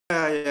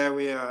Yeah,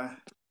 we are.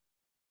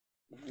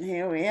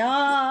 Here we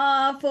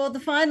are for the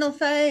final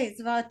phase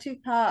of our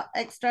two-part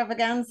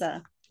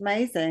extravaganza.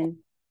 Amazing.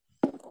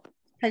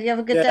 Have you have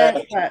a good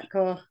day Yeah. at work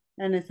or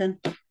anything?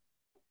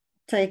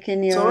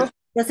 Taking your,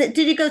 Sorry?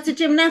 did you go to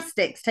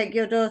gymnastics? Take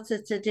your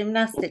daughter to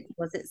gymnastics?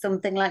 Was it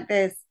something like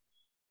this?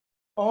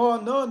 Oh,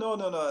 no, no,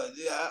 no, no.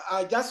 Yeah,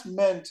 I just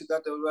meant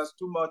that there was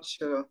too much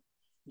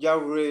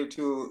Yahweh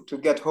to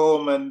get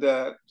home and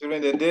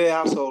during the day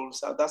household.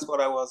 So that's what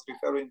I was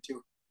referring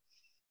to.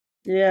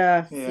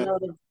 Yes, a Yeah.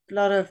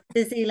 lot of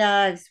busy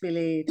lives we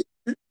lead.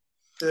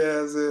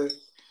 Yes.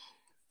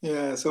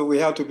 Yeah. So we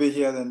have to be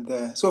here and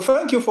there. So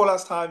thank you for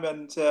last time.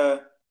 And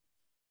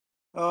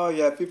oh,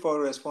 yeah, people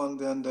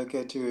respond and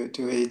get to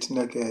it. And,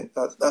 okay.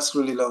 That's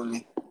really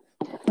lovely.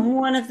 And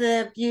one of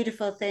the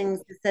beautiful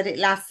things is that it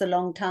lasts a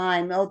long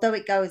time, although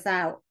it goes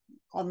out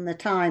on the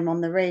time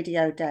on the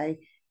radio day.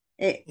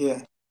 It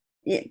Yeah.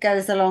 it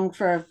goes along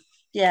for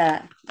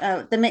yeah.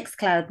 The mixed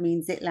cloud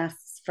means it lasts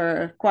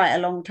for quite a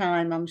long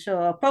time. I'm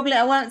sure. Probably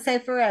I won't say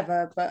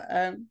forever, but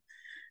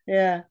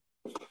yeah,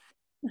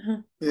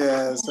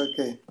 Yes.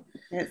 Okay.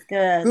 it's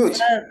good. Good.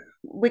 So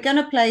we're going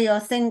to play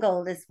your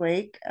single this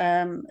week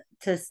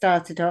to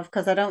start it off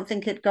because I don't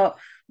think it got.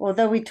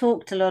 Although we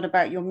talked a lot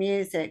about your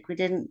music, we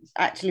didn't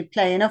actually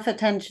play enough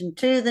attention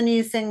to the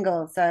new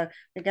single. So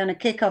we're going to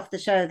kick off the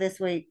show this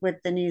week with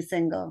the new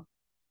single.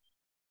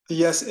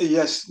 Yes.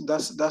 Yes.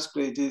 That's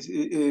great.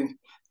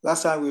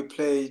 Last time we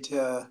played.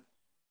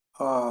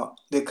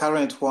 The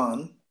current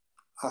one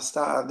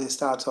at the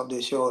start of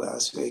the show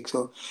last week.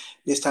 So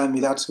this time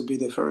it has to be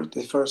the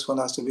first one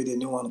has to be the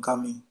new one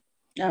coming.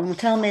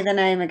 Tell me the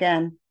name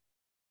again.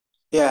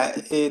 Yeah,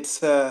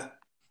 it's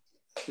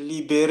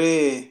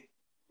Libéré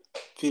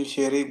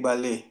Filchérik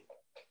Ballet.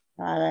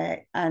 All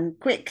right. And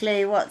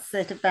quickly, what's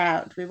it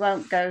about? We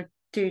won't go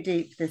too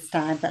deep this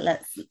time, but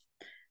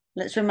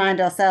let's remind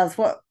ourselves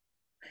what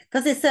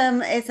because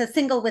it's a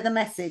single with a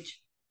message.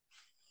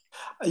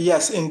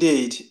 Yes,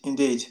 indeed,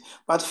 indeed.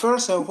 But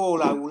first of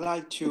all, I would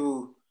like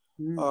to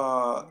Mm.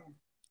 uh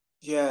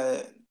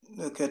yeah,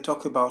 okay,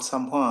 talk about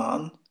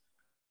someone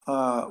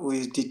who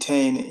is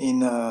detained in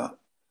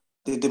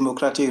the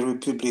Democratic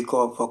Republic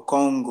of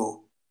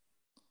Congo.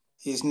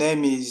 His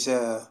name is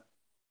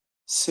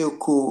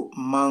Sekou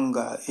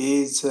Manga.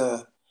 Is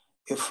a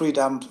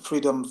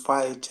freedom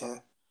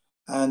fighter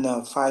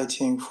and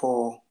fighting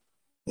for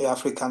the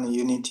African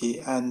unity,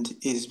 and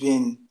is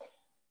been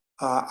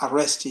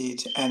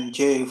arrested and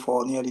jailed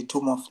for nearly 2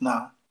 months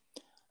now,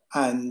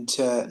 and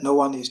no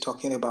one is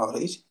talking about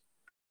it.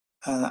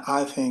 And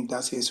I think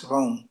that is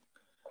wrong.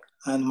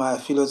 And my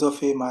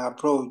philosophy, my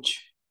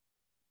approach,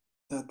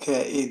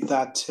 okay, is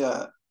that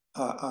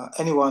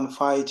anyone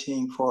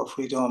fighting for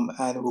freedom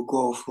and will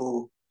go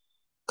through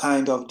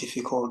kind of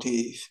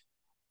difficulties,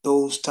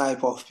 those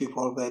type of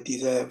people that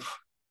deserve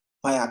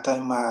my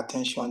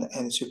attention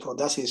and support.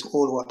 That is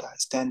all what I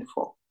stand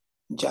for: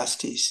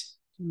 justice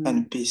Mm.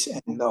 and peace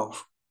and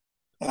love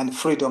and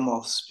freedom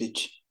of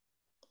speech.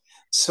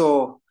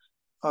 So,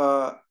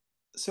 uh,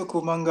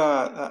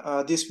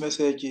 Kumanga, this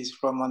message is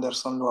from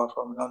Anderson Law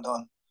from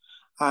London,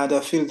 and I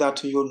feel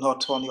that you're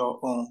not on your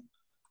own,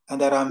 and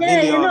there are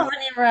Yeah, you're millions. not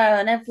on your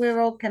own. We're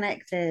all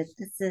connected. Uh,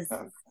 This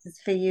is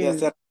for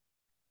yes, you.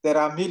 there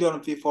are million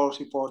people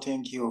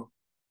supporting you,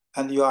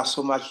 and you are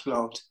so much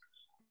loved.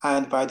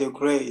 And by the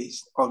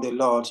grace of the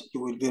Lord,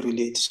 you will be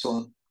released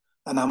soon.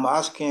 And I'm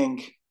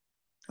asking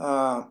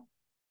uh,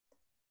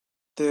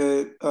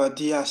 the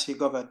DRC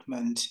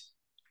government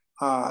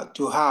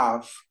to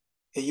have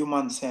a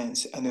human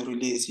sense and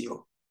release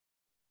you.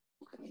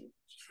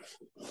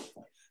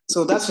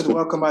 So that's the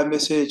welcome my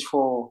message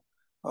for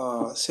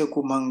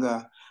Sekou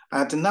Manga.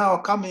 And now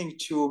coming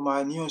to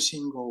my new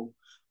single.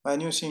 My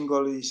new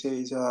single is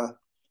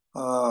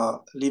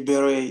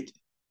Liberate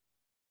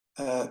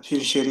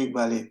Pilcherik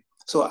Ballet.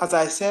 So as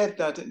I said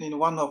that in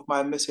one of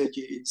my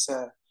messages,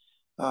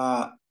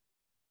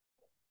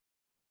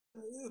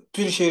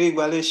 Pilcherik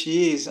Ballet,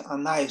 she is a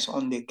nice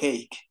on the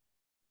cake.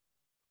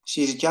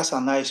 She's just a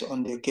nice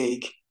on the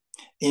cake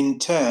in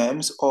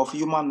terms of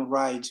human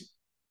rights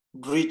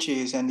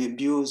breaches and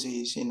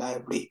abuses in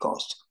Ivory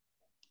Coast.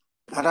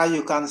 And as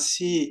you can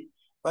see,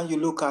 when you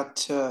look at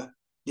the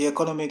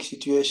economic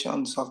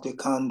situations of the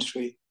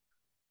country,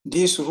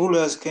 these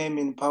rulers came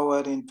in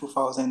power in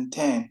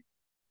 2010,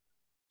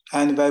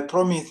 and they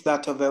promised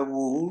that they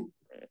will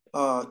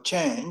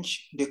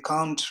change the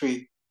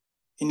country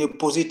in a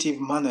positive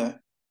manner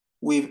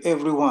with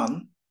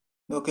everyone,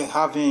 okay,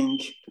 having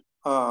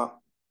uh,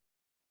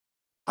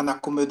 an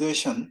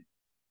accommodation,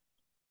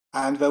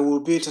 and there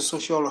will be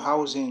social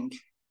housing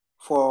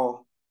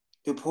for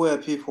the poor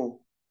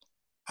people,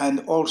 and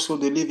also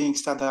the living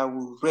standard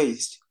will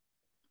raise,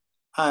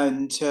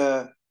 and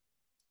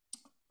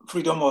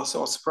freedom of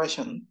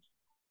expression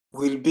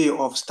will be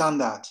of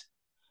standard.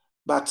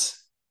 But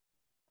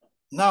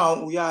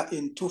now we are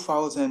in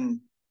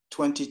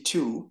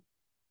 2022,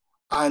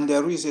 and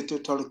there is a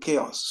total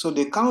chaos. So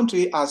the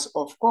country has,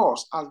 of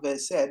course, as they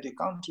said, the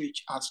country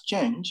has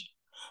changed,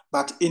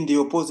 but in the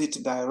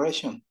opposite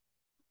direction.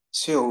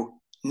 So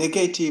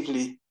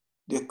negatively,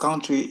 the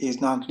country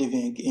is now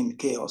living in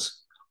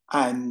chaos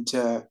and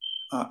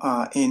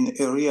in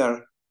a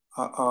real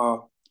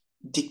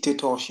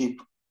dictatorship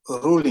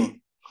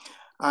ruling.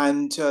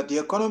 And the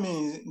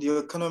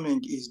economy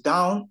is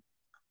down,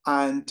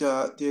 and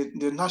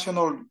the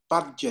national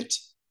budget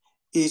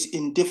is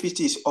in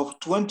deficit of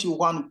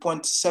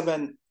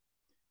 21.7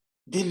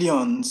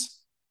 billions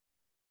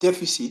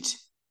deficit.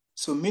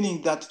 So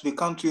meaning that the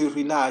country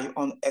rely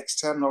on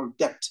external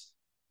debt.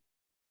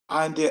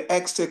 And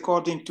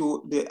according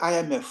to the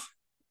IMF,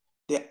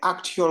 the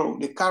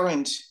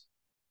current,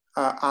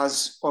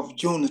 as of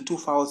June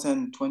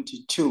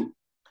 2022,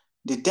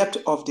 the debt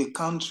of the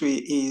country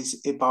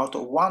is about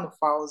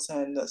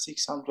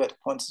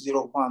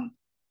 1,600.01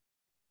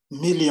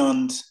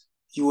 million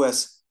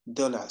US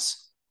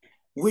dollars,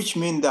 which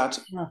mean that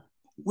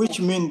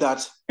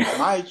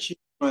my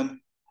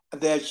children,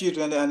 their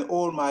children, and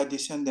all my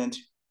descendants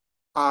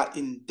are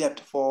in debt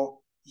for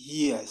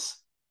years.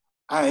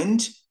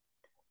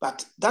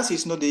 But that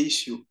is not the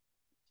issue.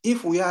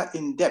 If we are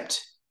in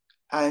debt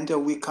and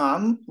we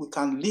can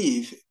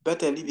live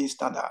better living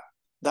standard,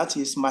 that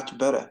is much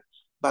better.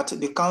 But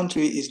the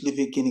country is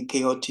living in a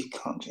chaotic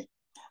country,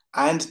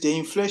 and the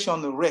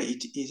inflation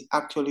rate is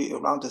actually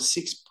around the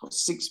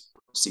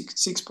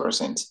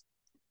 6%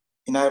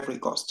 in Ivory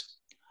Coast,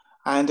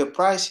 and the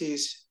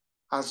prices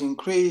has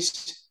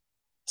increased.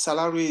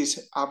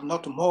 Salaries have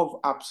not moved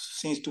up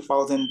since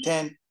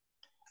 2010,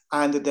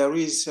 and there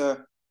is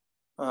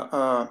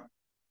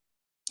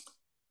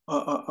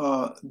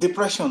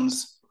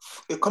depressions,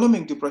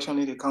 economic depression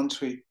in the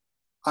country,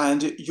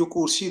 and you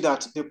could see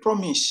that the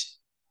promise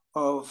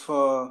of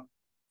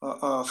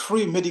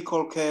free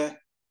medical care,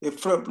 the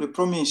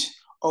promise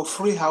of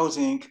free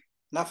housing,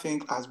 nothing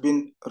has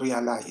been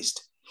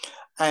realized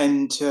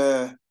and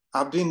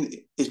have been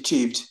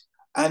achieved.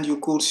 And you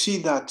could see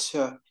that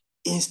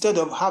instead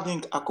of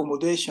having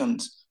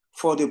accommodations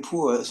for the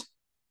poor,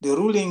 the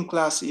ruling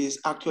class is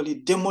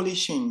actually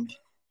demolishing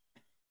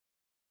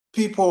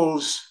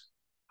people's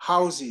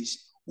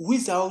houses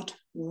without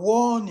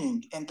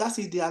warning. And that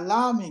is the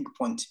alarming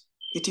point.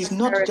 It is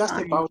not just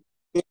about,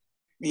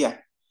 yeah.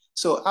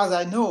 So as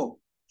I know,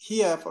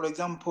 here, for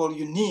example,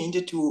 you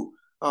need to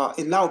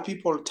allow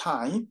people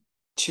time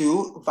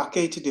to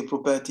vacate the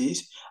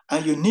properties,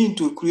 and you need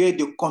to create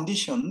the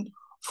condition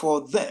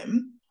for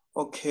them,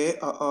 okay,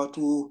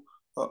 to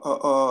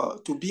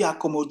be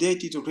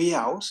accommodated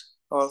reals,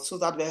 so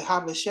that they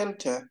have a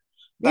shelter.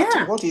 But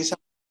Yeah. what is,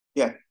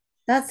 yeah.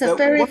 That's a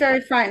very,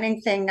 very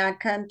frightening thing. I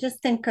can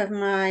just think of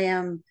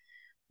my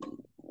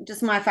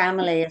just my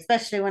family,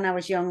 especially when I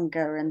was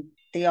younger, and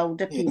the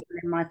older Yeah. people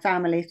in my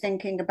family,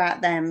 thinking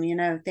about them,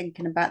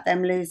 thinking about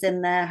them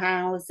losing their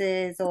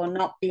houses or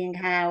not being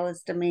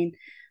housed. I mean,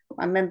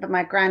 I remember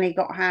my granny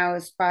got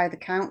housed by the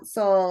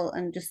council,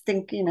 and just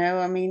think,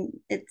 I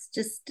mean, it's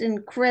just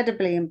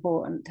incredibly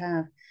important to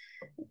have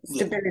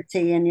Yeah.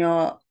 stability in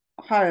your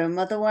home.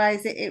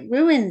 Otherwise, it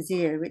ruins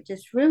you. It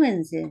just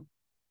ruins you.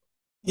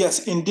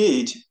 Yes,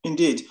 indeed,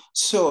 indeed.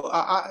 So,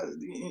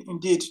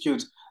 indeed,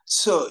 Jude.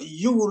 So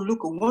you will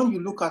look, when you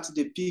look at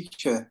the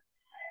picture,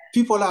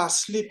 people are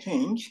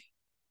sleeping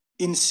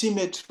in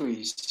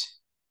cemeteries.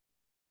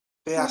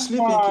 They are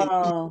sleeping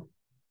Wow.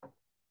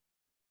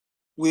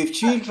 with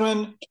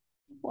children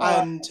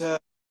Wow.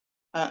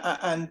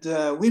 and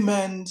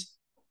women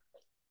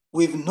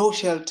with no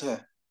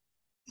shelter,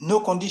 no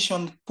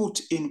condition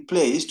put in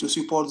place to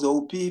support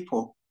those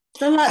people.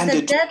 So, like And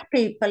the dead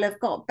people have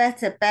got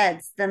better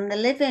beds than the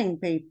living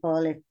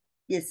people if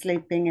you're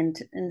sleeping in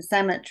yes,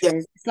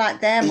 cemeteries. It's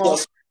like they're more,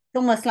 yes, it's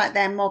almost like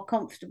they're more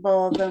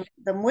comfortable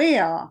than we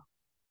are.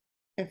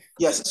 If,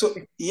 yes. So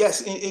if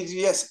yes,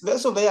 yes.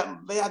 So they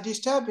are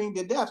disturbing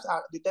the dead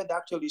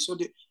actually. So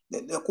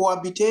they're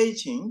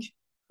cohabitating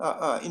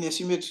in a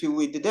cemetery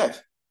with the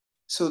dead.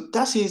 So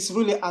that is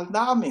really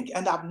alarming,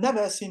 and I've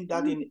never seen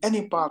that in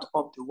any part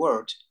of the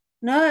world.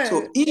 no,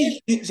 So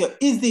is that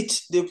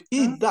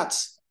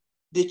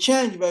the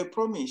change by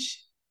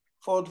promise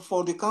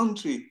for the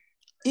country?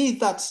 Is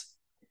that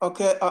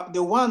okay?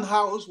 The one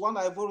house, one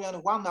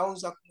Ivorian, one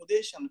house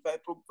accommodation by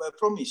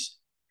promise,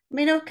 I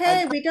mean, and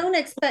okay, we don't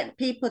expect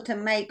people to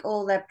make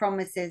all their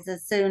promises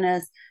as soon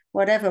as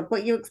whatever,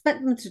 but you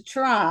expect them to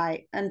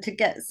try and to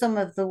get some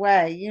of the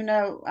way.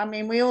 I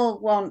mean, we all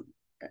want,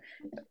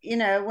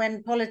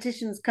 when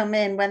politicians come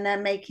in, when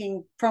they're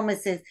making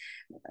promises,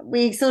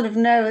 we sort of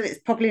know it's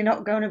probably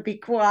not going to be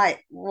quite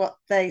what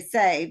they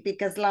say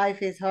because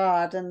life is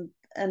hard and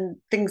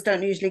things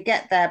don't usually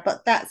get there,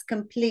 but that's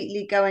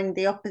completely going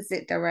the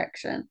opposite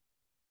direction.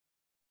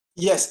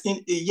 yes,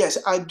 yes,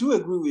 I do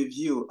agree with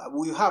you.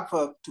 We have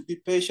to be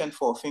patient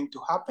for a thing to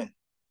happen.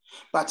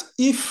 But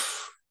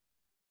if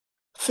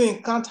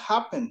thing can't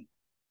happen,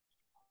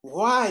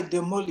 why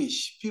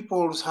demolish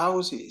people's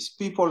houses,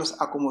 people's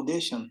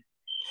accommodation?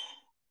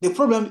 The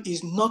problem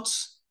is not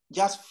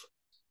just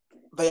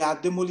they are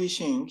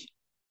demolishing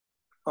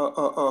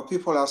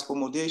people's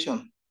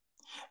accommodation,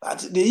 but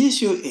the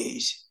issue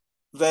is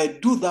they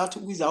do that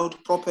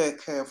without proper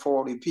care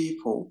for the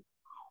people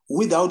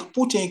without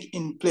putting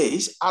in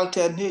place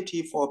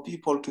alternative for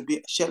people to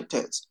be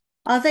sheltered.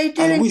 Are they And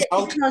doing it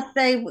without,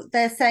 because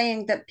they're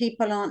saying that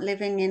people aren't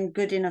living in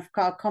good enough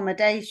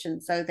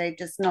accommodation, so they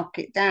just knock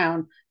it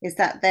down? Is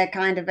that their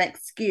kind of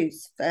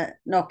excuse for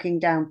knocking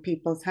down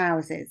people's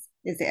houses?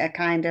 Is it a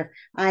kind of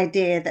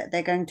idea that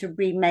they're going to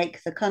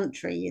remake the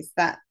country? Is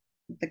that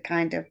the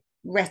kind of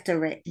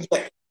rhetoric?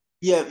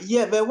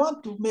 yeah, they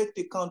want to make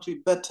the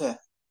country better.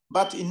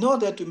 But in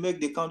order to make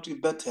the country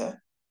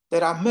better,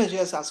 there are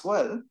measures as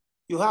well.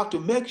 You have to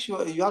make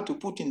sure you have to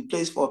put in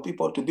place for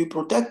people to be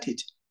protected.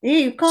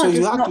 You So can't you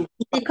just have not, to,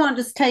 you can't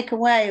just take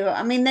away.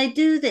 I mean, they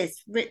do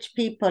this, rich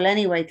people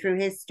anyway, through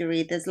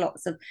history. There's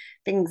lots of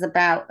things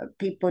about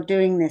people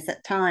doing this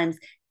at times,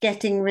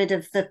 getting rid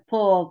of the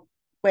poor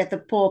where the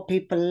poor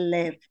people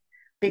live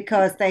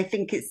because they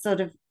think it's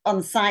sort of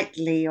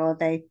unsightly, or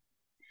they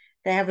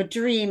have a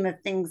dream of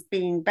things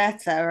being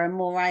better, a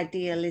more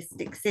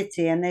idealistic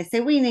city, and they say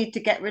we need to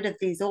get rid of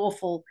these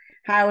awful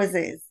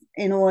houses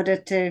in order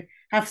to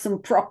have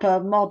some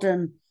proper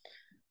modern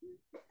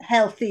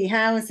healthy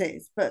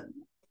houses. But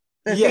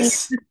the thing is,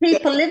 yes, there's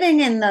people living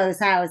in those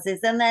houses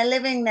and they're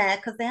living there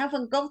because they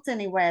haven't got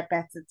anywhere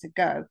better to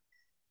go.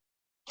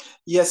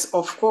 yes,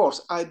 of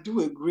course, I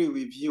do agree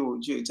with you,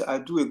 Jade. I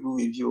do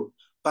agree with you.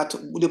 But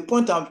the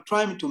point I'm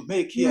trying to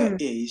make here Mm,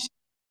 is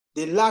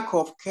the lack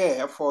of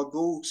care for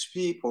those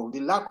people, the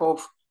lack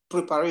of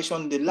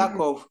preparation, the lack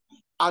mm, of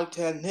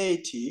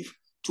alternative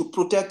to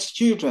protect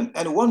children.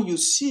 And when you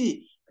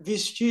see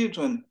these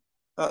children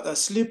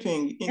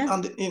sleeping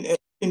yeah.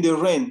 in the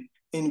rain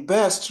in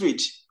bare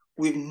street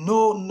with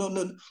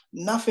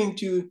nothing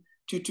to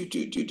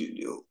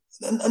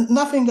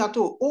nothing at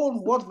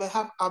all what they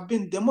have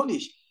been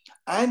demolished.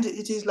 And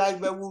it is like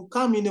they will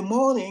come in the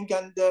morning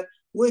and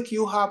wake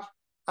you up,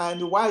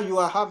 and while you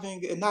are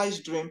having a nice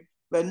dream,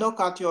 they knock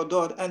at your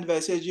door and they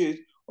say,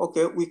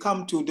 okay, we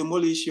come to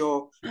demolish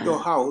your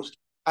house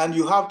and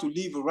you have to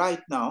leave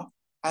right now.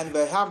 And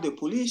they have the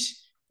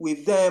police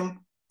with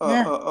them,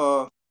 Yeah.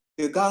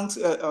 the gangs,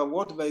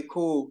 what they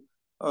call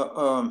uh,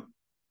 um,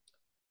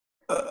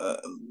 uh,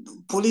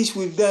 police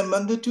with them,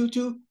 and to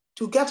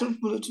get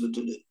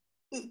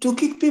to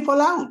kick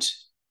people out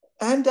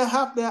and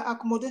have their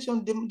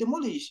accommodation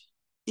demolished.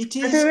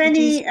 Are there It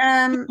is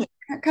any,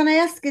 can I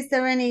ask, is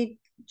there any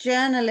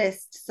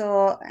journalists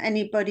or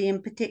anybody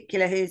in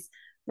particular who's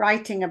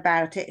writing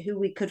about it who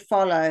we could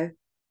follow,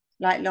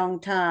 like long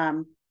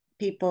term,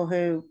 people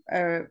who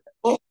are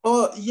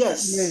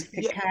yes, moved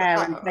to yeah. care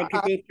and take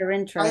a deeper I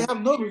interest?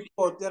 have no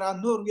report. There are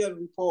no real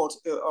reports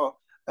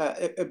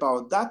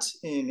about that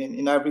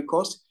in Ivory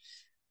Coast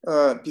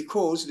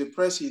because the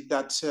press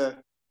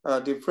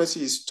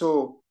is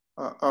so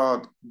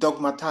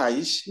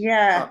dogmatized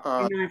Yeah, in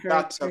Ivory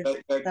that Coast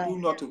they stuff. do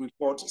not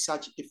report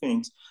such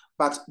things.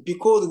 But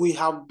because we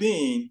have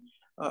been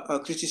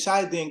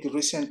criticizing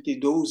recently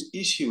those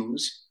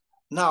issues,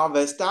 now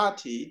they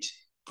started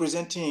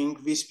presenting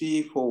these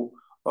people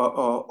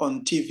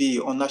on TV,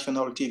 on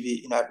national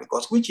TV in Ivory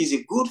Coast, which is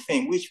a good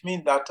thing, which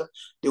means that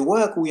the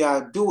work we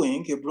are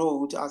doing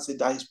abroad as a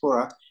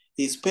diaspora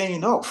is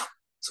paying off.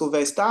 So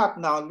they start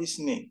now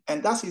listening,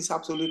 and that is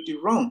absolutely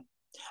wrong.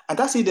 And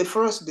that's the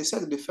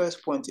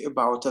first point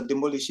about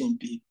demolishing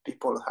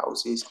people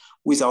houses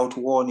without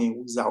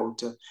warning,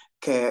 without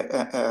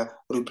care,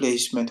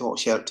 replacement or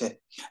shelter.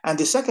 And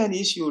the second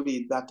issue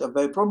is that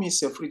they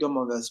promise freedom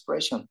of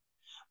expression.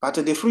 But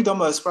the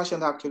freedom of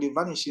expression actually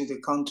vanishes in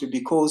the country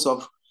because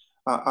of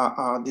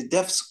the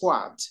death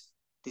squad.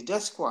 The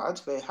death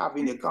squad they have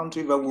in the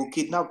country that will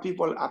kidnap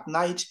people at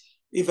night,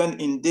 even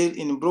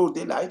in broad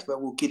daylight, they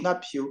will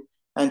kidnap you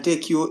and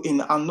take you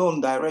in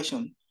unknown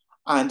direction,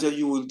 and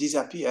you will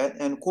disappear,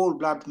 and cold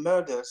blood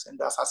murders and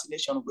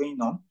assassination going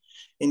on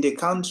in the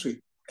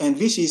country. And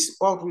this is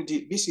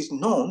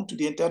known to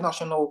the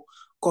international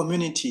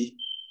community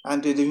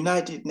and the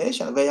United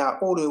Nations. They are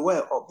all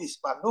aware of this,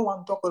 but no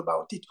one talk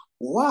about it.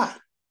 Why?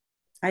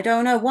 I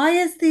don't know.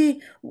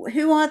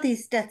 Who are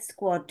these death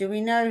squad? Do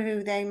we know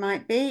who they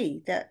might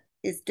be that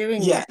is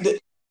doing Yeah, this?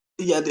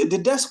 the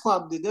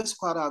death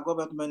squad are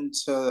government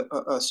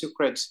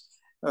secret,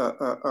 uh,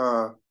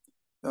 uh,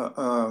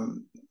 uh,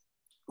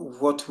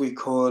 what we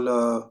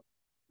call,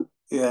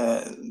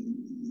 yeah,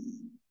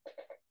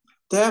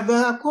 they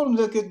are called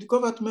like a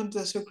government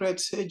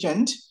secret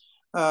agent,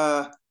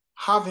 uh,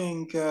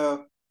 having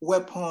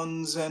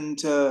weapons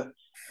and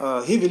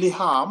heavily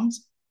armed.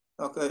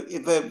 Okay,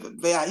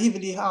 they are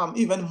heavily armed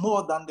even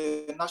more than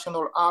the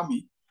national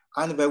army,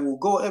 and they will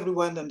go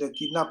everywhere and they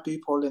kidnap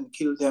people and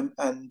kill them.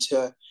 And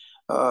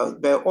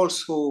they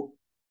also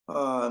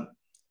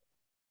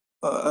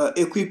uh,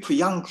 equip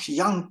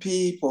young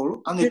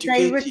people, Do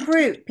they uneducated.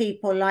 recruit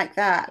people like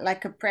that,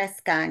 like a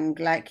press gang,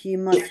 like you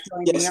must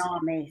join the Yes,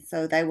 army?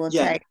 So they will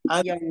yeah, take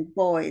and young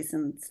boys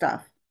and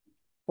stuff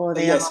for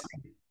the yes,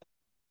 army.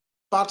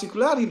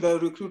 particularly they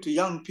recruit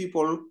young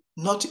people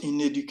not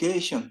in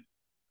education.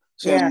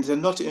 So Yeah, and they're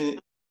not in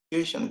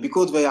education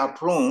because they are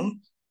prone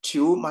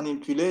to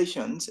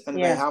manipulations and they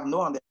yeah. have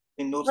no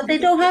understanding, no But they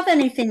don't something. have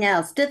anything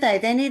else, do they?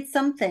 They need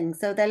something.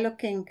 So they're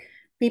looking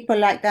people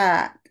like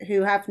that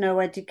who have no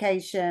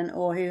education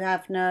or who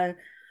have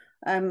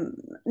um,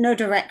 no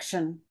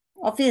direction.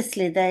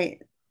 Obviously, they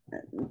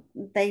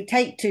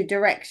take to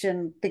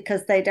direction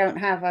because they don't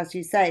have, as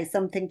you say,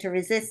 something to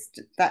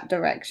resist that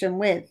direction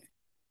with.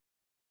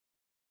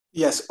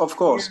 Yes, of Yeah.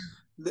 course.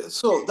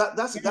 So Yeah.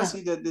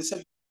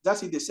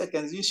 that is the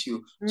second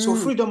issue. So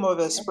Mm. freedom of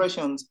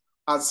expression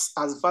has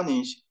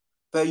vanished.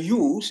 They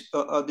use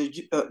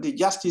the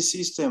justice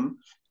system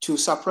to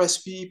suppress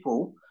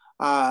people.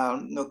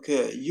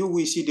 Okay, you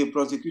will see the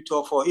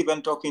prosecutor for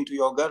even talking to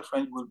your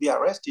girlfriend will be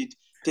arrested,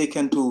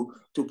 taken to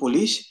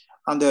police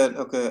under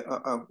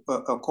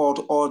a court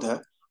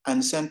order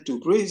and sent to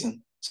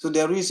prison. So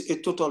there is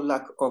a total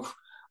lack uh,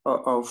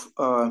 of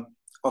uh,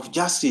 of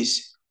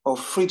justice, of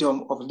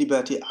freedom, of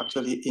liberty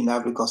actually in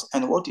Ivory Coast.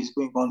 And what is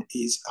going on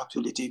is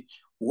absolutely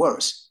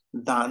worse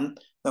than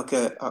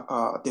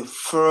the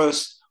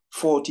first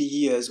 40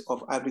 years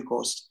of Ivory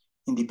Coast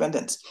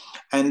independence.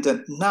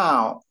 And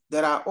now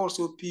there are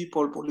also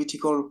people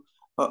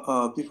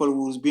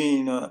who's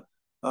been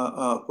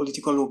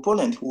political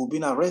opponent who've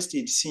been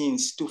arrested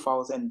since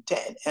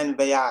 2010, and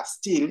they are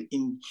still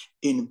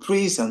in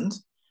prison,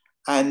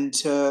 and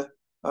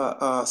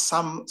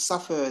some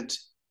suffered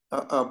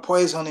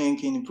poisoning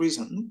in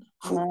prison,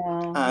 Oh,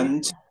 yeah.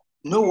 and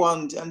no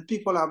one, and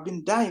people have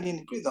been dying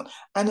in prison,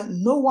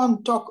 and no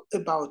one talk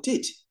about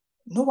it.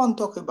 No one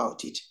talk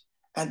about it,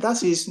 and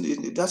that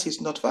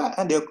is not fair.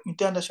 And the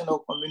international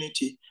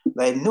community,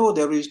 they know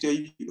there is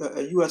the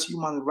U.S.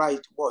 Human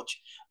Rights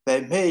Watch.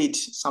 They made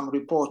some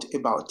report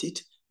about it.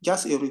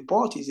 Just a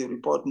report is a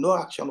report. No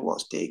action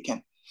was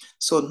taken.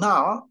 So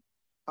now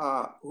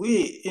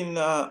we in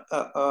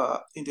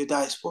the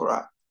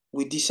diaspora,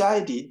 we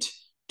decided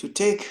to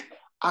take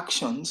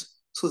actions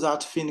so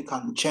that things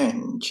can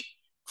change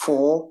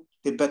for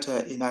the better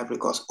in Ivory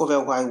Coast.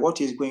 Otherwise,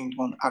 what is going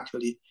on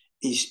actually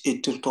is a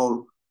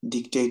total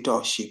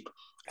dictatorship.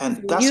 So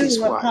And that you is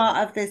were why.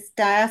 part of this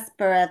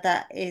diaspora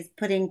that is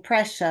putting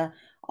pressure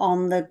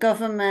on the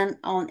government,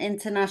 on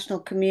international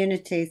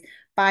communities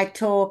by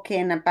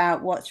talking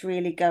about what's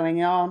really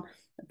going on,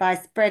 by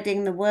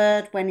spreading the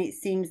word when it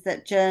seems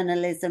that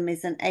journalism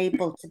isn't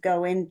able to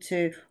go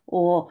into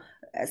or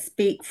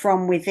speak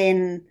from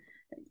within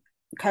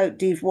Cote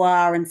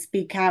d'Ivoire and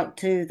speak out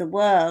to the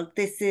world.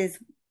 This is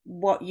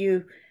what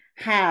you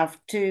have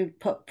to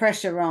put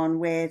pressure on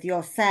with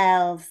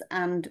yourselves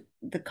and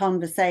the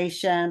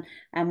conversation.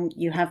 And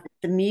you have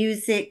the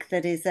music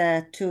that is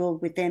a tool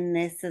within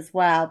this as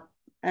well.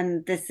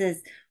 And this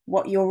is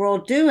what you're all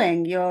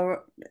doing.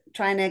 You're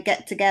trying to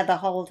get together,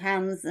 hold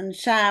hands, and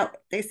shout,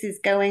 this is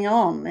going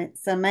on.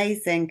 It's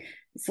amazing,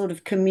 sort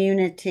of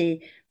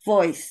community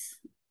voice.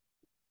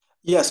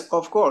 Yes,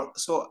 of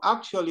course. So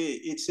actually,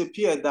 it's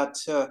appeared that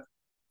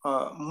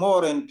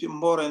more and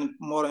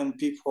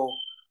people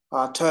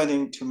are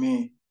turning to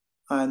me,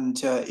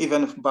 and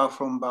even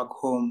from back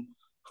home,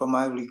 from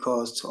Ivory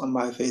Coast, on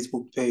my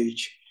Facebook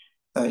page.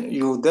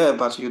 You're there,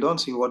 but you don't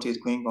see what is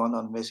going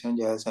on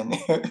messengers and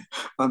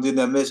on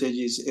the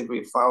messages.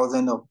 Every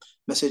thousand of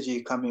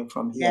messages coming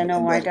from Yeah, here no,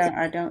 and I there. don't.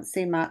 I don't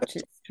see much.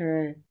 It's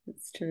true.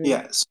 It's true.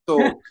 Yeah,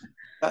 so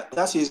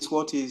that is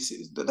what's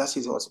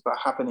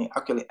happening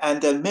actually,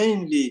 and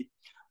mainly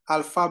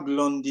Alpha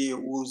Blondy,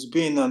 who's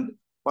been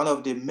one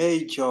of the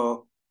major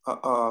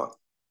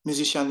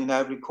musicians in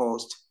Ivory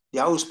Coast, the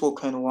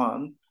outspoken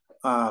one,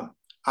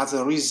 has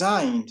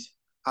resigned,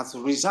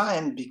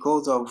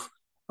 because of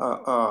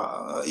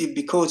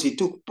because he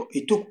took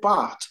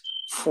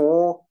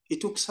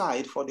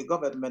side for the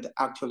government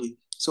actually.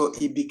 So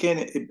he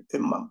became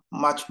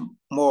much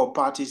more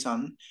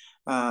partisan,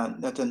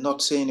 that are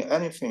not saying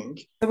anything,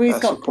 So he's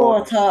got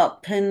support. caught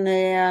up in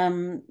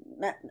the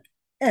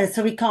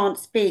so he can't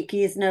speak.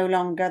 He is no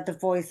longer the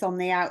voice on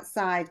the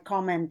outside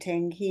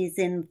commenting. He's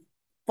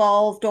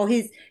involved, or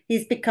he's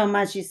become,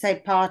 as you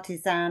say,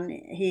 partisan.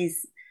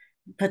 He's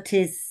put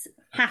his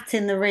hat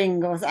in the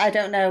ring, or I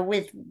don't know,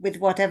 with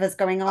whatever's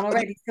going on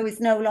already. So he's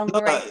no No,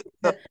 longer able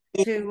no,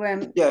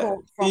 to yeah,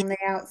 talk from the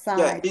yeah,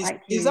 outside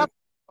like he's you. that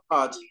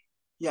part.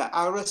 Yeah,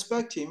 I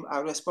respect him. I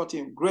respect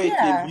him greatly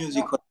Yeah,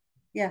 musically.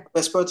 yeah,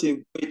 Respect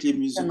him greatly done a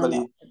lot musically.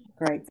 of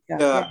great stuff.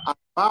 Yeah. I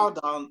bow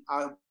down.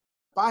 I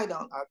bow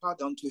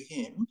down to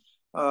him.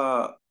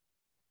 Uh,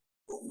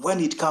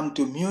 when it comes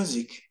to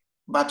music,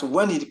 but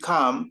when it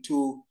comes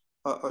to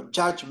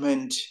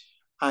judgment,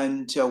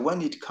 and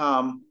when it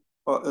comes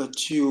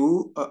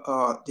to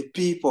the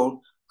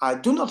people, I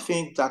do not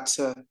think that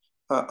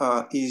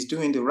he's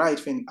doing the right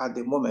thing at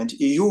the moment.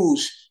 He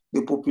used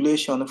the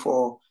population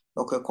for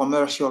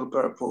commercial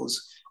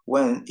purpose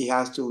when he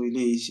has to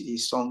release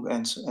his song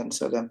and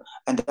sell them,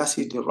 and that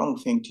is the wrong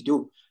thing to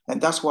do.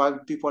 And that's why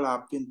people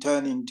have been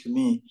turning to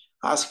me,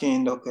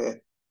 asking, okay,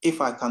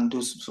 if I can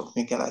do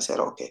something. And I said,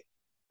 okay,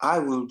 I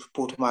will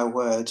put my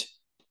word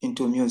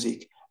into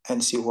music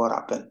and see what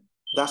happens.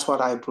 That's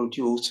what I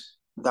produced,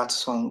 that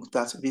song,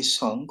 this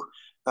song,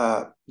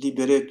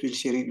 Libéré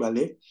Pulchérie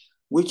Ballet,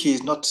 which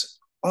is not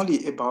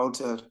only about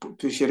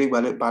Pulchérie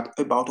Ballet, but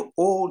about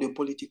all the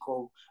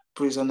political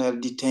prisoners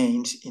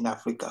detained in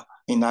Africa,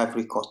 in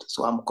Ivory Coast.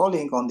 So I'm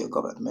calling on the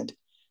government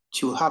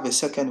to have a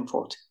second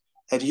vote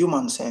at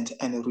human scent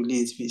and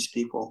release these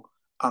people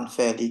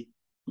unfairly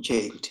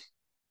jailed.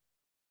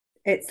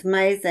 It's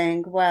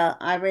amazing. Well,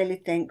 I really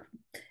think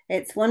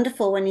it's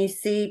wonderful when you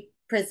see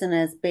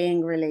prisoners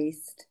being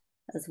released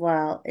as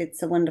well.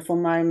 It's a wonderful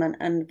moment,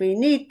 and we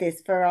need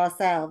this for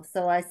ourselves.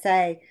 So I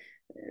say,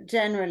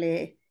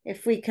 generally,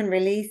 if we can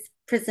release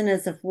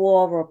prisoners of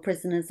war or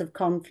prisoners of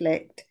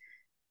conflict,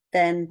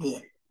 then Yeah.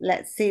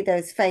 let's see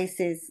those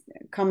faces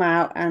come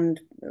out. And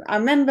I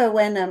remember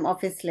when,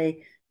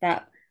 obviously,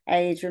 that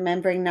age,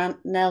 remembering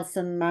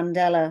Nelson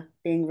Mandela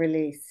being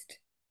released.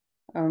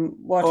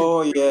 What a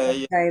Oh yeah,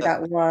 yeah. day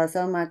that was.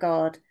 Oh my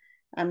God.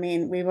 I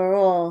mean, we were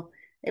all,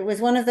 it was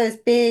one of those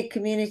big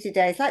community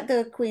days, like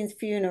the Queen's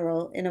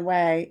funeral in a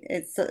way.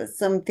 It's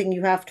something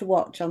you have to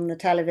watch on the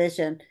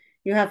television.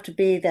 You have to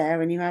be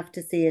there and you have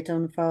to see it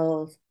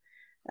unfold.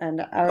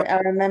 And I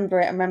remember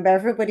it. I remember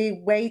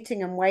everybody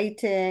waiting and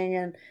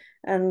waiting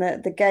and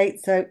the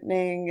gates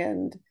opening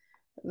and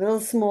little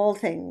small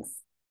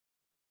things.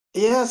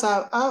 Yes,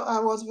 I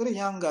was very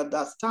young at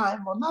that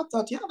time, or not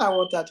that young. I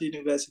was at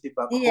university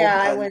back Yeah,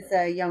 home, I and was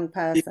a young it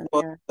person.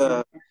 was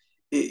Yeah.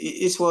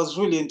 it was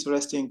really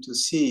interesting to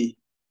see.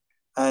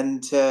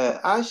 And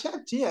I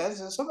shed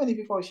tears. So many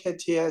people shed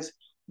tears,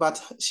 but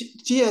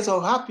tears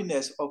of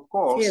happiness, of Tears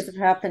course. of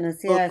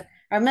happiness, So, yes.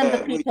 I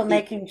remember we, people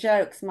making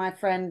jokes. My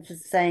friend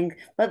was saying,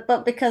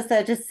 but because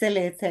they're just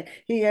silly, it's saying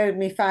he owed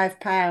me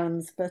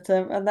 £5, but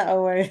and that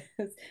always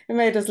it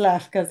made us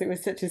laugh because it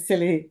was such a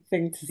silly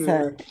thing to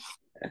say.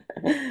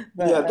 yeah,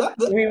 But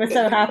yeah. we were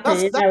so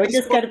happy, That we is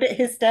just what. get a bit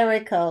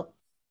hysterical.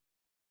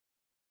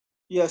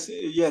 Yes,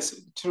 yes,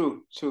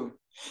 true, true.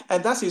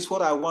 And that is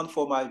what I want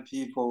for my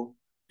people,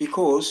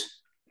 because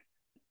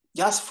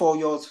just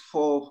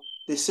for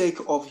the sake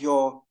of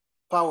your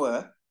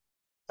power,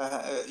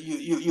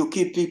 you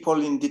keep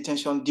people in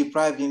detention,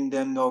 depriving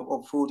them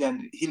of food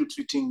and ill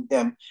treating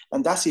them,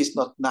 and that is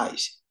not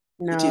nice.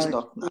 It is No,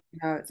 not nice.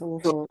 no, it's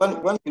So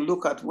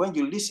awful. when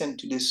you listen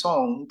to the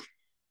song,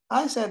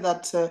 I said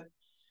that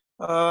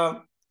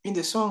in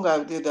the song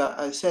I did,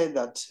 I said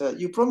that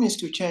you promised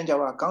to change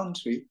our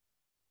country,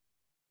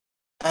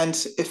 and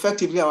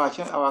effectively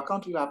our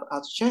country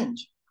has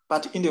changed,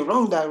 but in the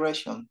wrong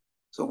direction.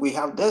 So we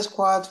have death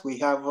squads, we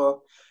have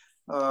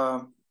uh,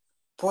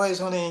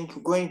 poisoning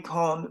going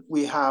on,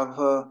 we have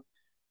uh,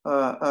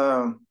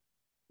 um,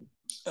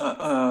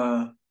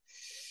 uh,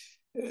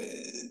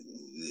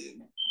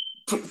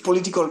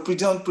 political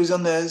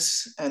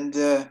prisoners, and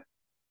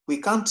we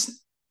can't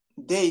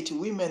date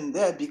women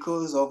there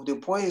because of the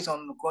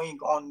poison going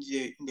on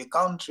in the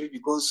country,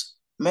 because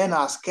men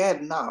are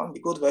scared now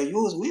because they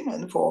use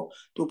women for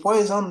to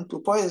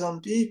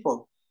poison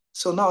people.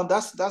 So now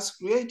that's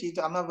created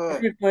another.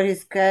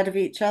 Everybody's scared of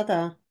each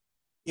other.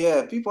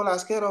 Yeah, people are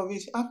scared of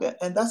each other,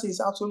 and that is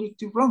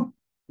absolutely wrong.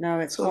 No,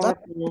 it's So that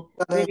horrible,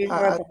 really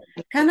horrible.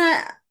 Can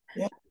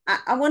yeah.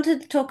 I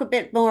wanted to talk a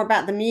bit more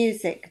about the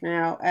music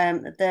now,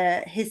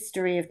 the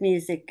history of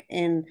music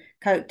in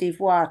Cote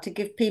d'Ivoire to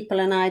give people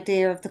an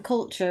idea of the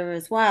culture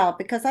as well,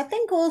 because I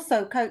think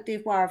also Cote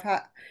d'Ivoire have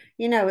had,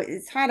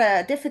 it's had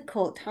a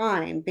difficult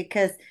time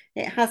because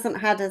it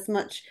hasn't had as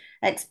much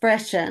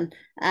expression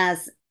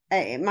as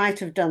it might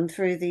have done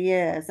through the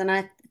years.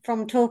 And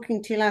from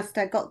talking to you last,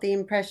 I got the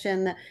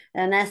impression that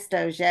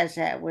Ernesto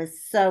Gege was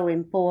so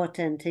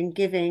important in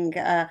giving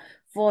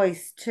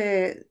voice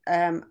to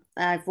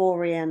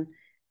Ivorian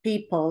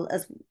people.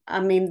 As I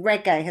mean,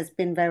 reggae has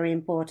been very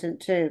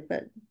important too,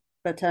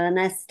 but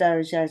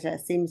Ernesto Gege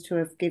seems to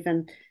have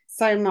given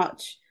so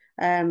much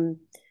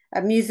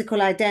a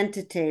musical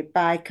identity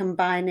by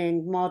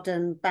combining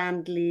modern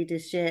band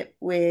leadership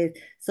with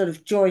sort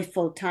of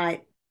joyful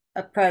type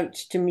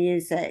approach to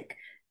music,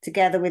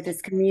 together with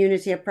this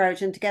community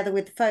approach and together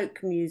with folk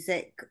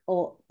music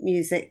or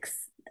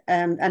musics,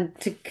 and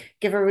to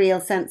give a real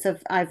sense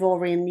of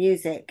Ivorian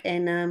music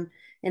in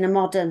a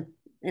modern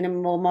in a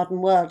more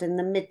modern world in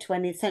the mid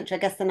 20th century, I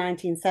guess the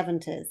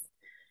 1970s.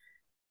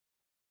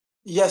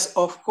 Yes,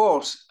 of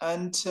course.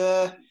 And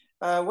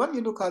when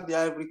you look at the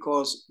Ivory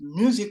Coast,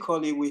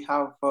 musically, we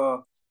have uh,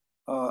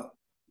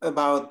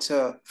 about,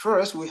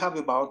 first, we have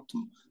about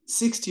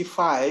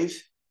 65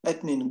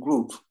 ethnic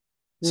group,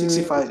 Mm.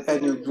 65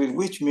 ethnic group,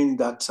 which means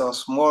that a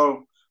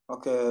small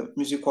okay,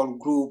 musical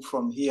group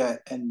from here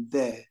and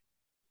there.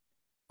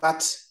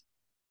 But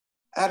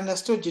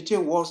Ernesto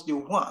Gite was the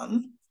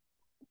one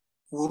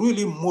who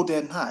really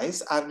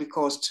modernized Ivory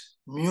Coast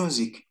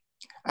music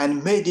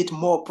and made it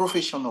more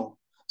professional.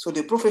 So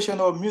the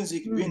professional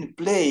music Mm. being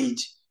played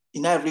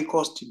in Ivory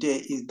Coast today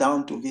is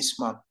down to this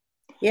man.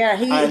 Yeah,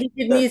 And he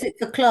did music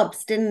for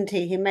clubs, didn't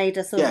he? He made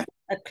a sort yeah,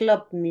 of a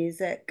club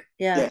music.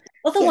 Yeah. yeah, yeah,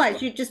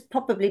 Otherwise, you'd just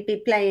probably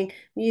be playing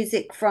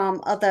music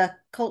from other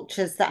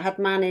cultures that had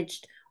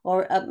managed,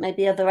 or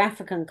maybe other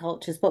African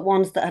cultures, but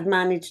ones that had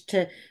managed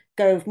to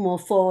go more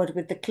forward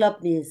with the club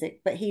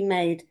music. But he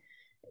made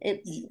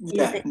it yeah,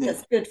 music yeah.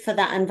 that's good for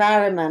that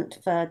environment,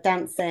 for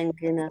dancing.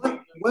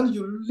 When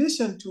you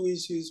listen to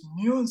his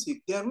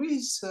music, there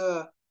is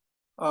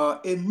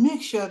a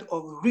mixture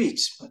of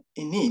rhythm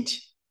in it.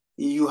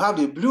 You have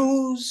the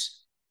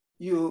blues,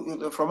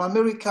 you from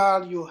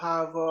America, you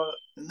have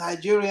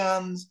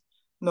Nigerians,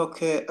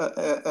 okay,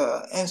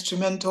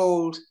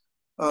 instrumental,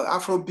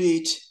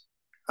 Afrobeat,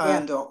 Yeah.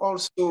 and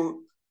also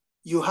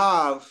you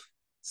have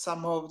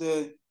some of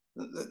the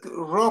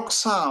rock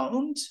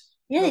sound,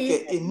 Yeah, you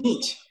okay, in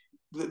it,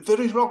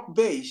 very rock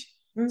based.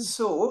 mm,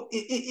 So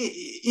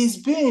it's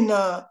been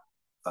uh,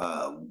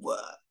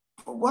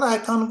 what I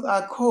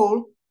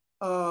call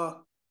uh,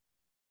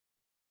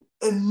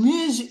 a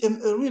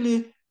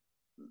really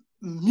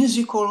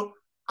musical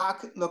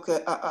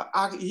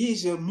like he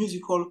is a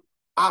musical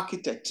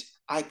architect,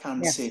 I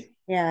can yes. say.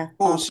 Yeah,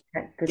 Both,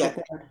 architect, good yeah,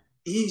 word.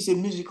 he is a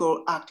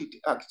musical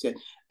architect,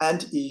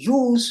 and he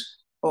used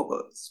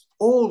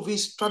all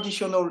these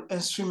traditional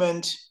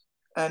instruments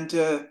and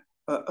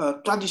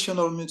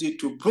traditional music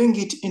to bring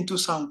it into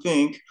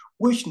something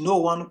which no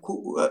one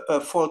could,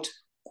 thought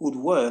could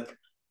work.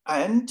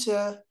 And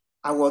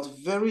I was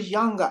very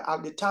young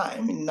at the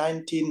time in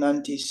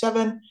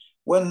 1997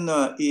 when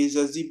his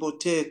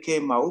Zibote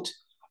came out,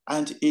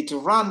 and it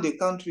ran the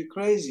country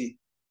crazy.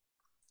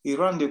 He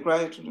ran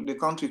the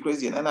country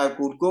crazy, and I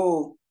could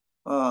go.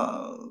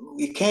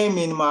 He came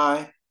in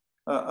my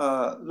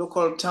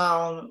local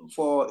town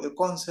for a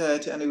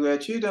concert, and we were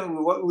children.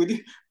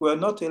 We were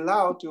not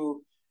allowed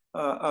to uh,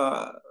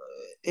 uh,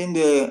 in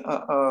the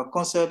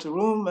concert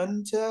room,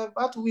 and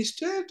but we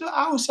stayed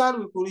outside.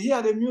 We could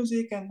hear the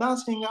music and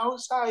dancing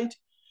outside.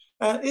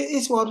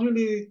 It was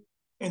really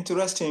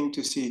interesting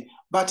to see,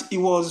 but it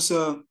was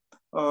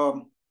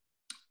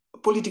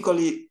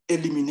politically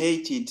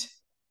eliminated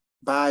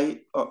by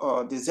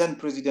the then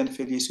president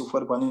Félix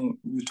Houphouët-Boigny.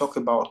 We talked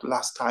about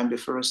last time, the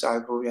first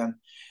Ivorian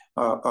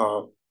uh,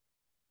 uh,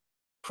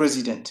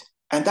 president,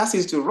 and that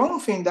is the wrong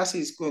thing. That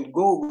is going to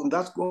go.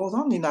 That goes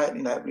on in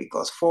Ivory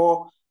Coast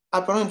for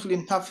apparently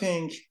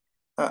nothing.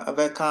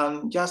 They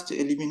can just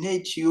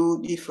eliminate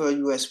you if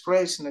you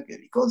express, okay,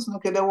 because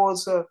okay, there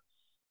was a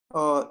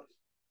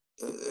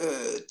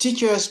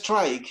teacher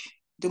strike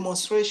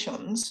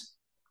demonstrations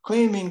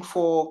claiming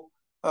for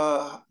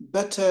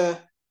better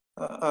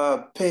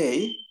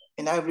pay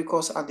in Ivory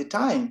Coast at the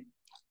time.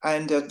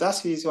 And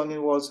that is when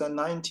it was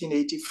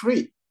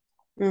 1983.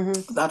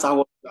 Mm-hmm. That I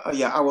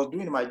was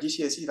doing my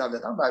GCSE at the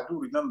time. I do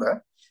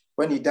remember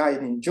when he died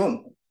in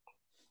June.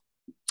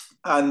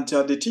 And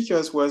the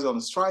teachers were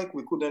on strike.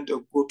 We couldn't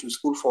go to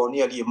school for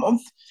nearly a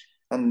month.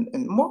 And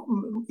more,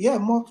 yeah,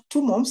 more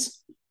 2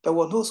 months, there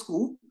was no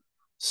school.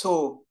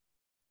 So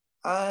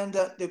and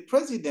the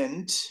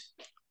president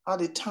at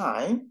the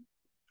time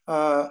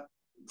uh,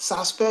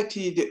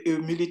 suspected a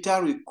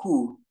military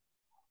coup.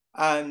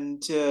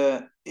 And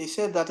he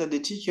said that the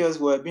teachers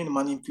were being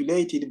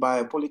manipulated by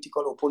a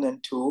political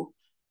opponent to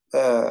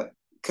uh,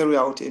 carry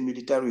out a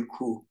military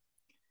coup.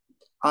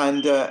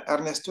 And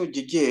Ernesto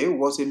Gege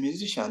was a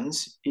musician.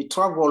 He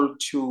traveled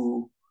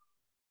to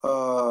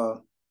uh,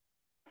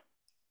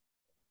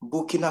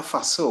 Burkina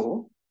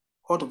Faso,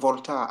 Haute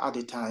Volta at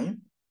the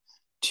time,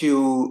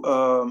 to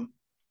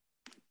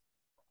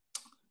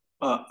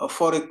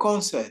for a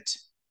concert.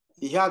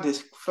 He had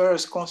his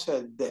first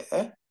concert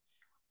there,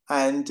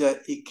 and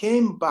he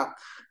came back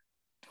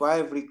to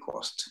Ivory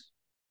Coast.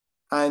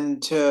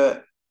 And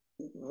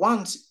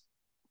once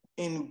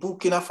in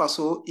Burkina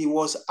Faso, he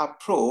was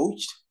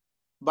approached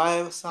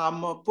by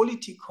some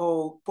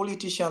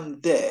politician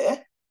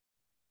there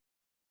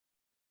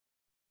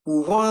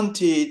who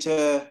wanted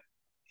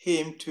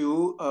him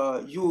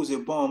to use a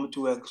bomb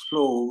to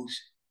expose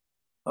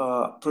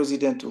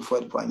President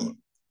Houphouët-Boigny.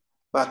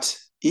 But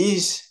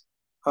he's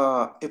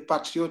a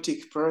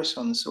patriotic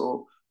person.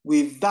 So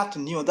with that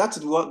new, that's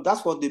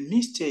what the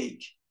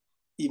mistake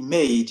he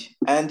made,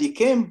 and he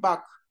came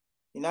back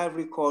in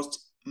Ivory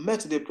Coast,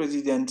 met the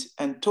president,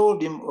 and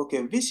told him,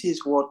 "Okay, this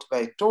is what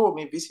they told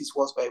me. This is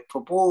what they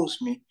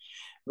proposed me.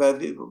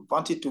 They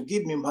wanted to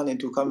give me money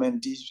to come and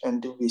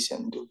do this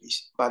and do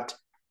this, but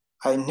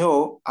I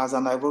know as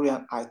an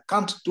Ivorian I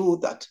can't do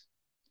that."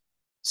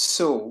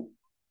 So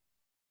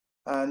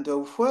and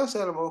first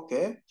said,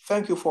 "Okay,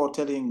 thank you for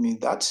telling me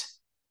that."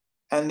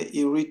 And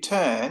he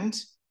returned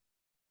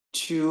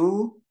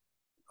to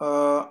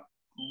uh,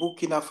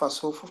 Burkina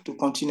Faso to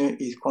continue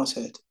his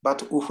concert. But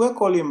Ufwe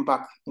called him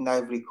back in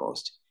Ivory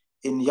Coast,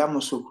 in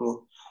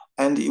Yamoussoukro,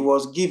 and he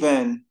was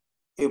given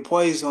a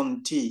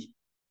poison tea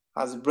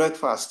as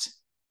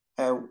breakfast,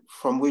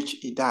 from which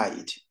he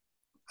died.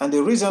 And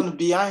the reason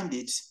behind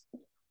it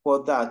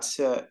was that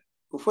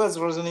Ufwe's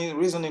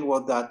reasoning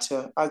was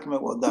that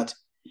argument was that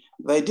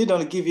they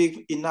didn't give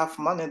him enough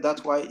money.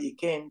 That's why he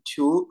came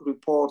to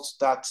report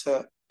that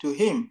to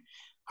him.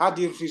 Had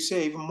he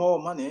received more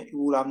money, he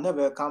would have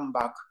never come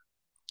back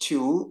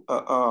to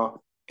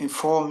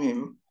inform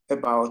him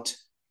about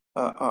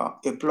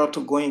a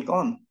plot going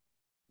on.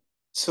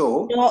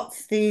 So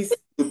Lots these. the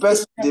It's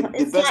best like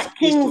is to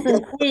kings get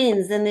and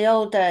queens in the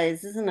old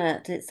days, isn't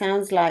it? It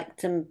sounds like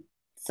to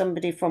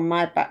somebody from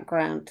my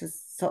background to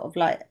sort of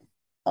like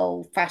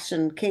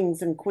old-fashioned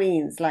kings and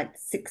queens, like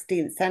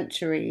 16th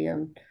century.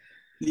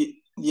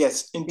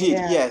 Yes, indeed.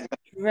 Yeah,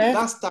 Yes.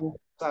 That's that.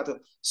 dreadful.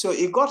 So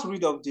he got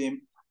rid of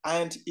them,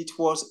 and it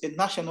was a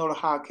national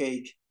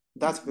heartache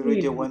that very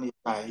day Really when he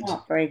died.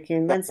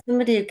 heartbreaking That, when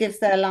somebody who gives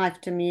their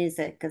life to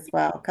music as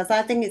well, because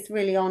I think it's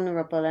really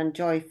honorable and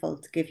joyful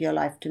to give your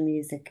life to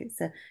music.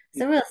 It's a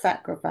real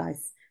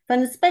sacrifice,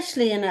 and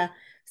especially in a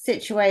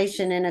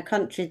situation in a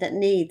country that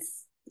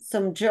needs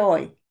some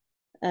joy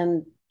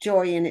and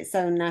joy in its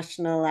own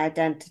national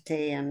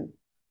identity, and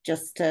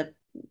just to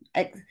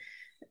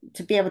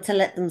be able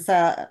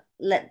to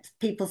let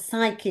people's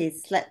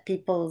psyches, let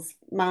people's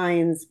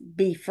minds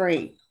be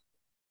free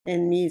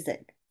in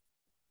music.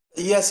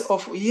 yes,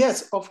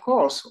 of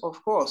course,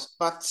 of course.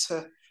 But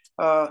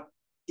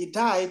he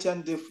died,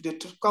 and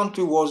the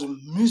country was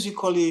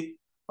musically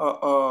uh,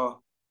 uh, uh,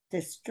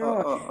 Destroy.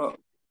 uh, uh,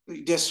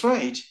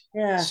 destroyed.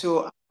 Yeah.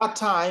 So at that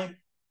time,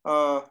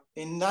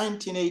 in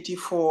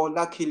 1984,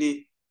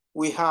 luckily,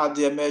 we had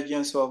the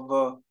emergence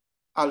of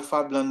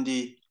Alpha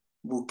Blondy,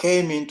 who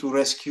came in to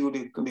rescue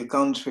the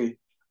country.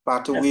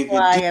 But That's with a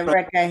why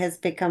different, reggae has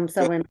become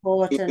so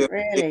important,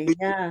 really.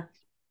 Yeah.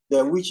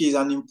 which is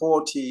an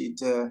imported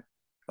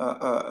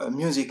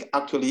music,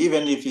 actually,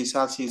 even if it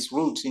has its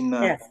roots Yes, in,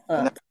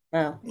 but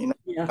well, in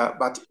yeah.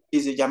 but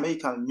it's a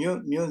Jamaican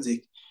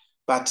music,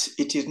 but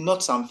it is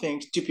not something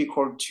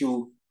typical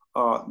to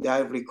the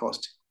Ivory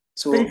Coast.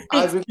 But it So speaks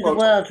Ivory to the Coast,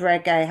 world,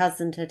 reggae,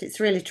 hasn't it? It's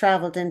really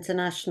traveled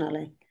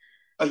internationally.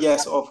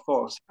 yes, of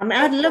course, I mean,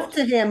 I'd of love course.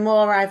 to hear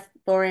more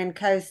Ivorian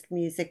Coast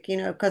music,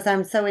 because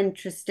I'm so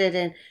interested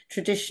in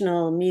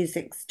traditional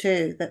musics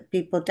too, that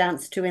people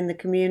dance to in the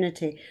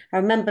community. I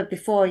remember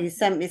before you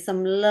sent me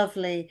some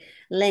lovely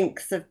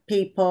links of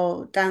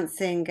people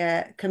dancing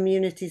at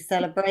community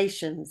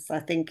celebrations, I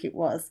think it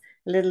was,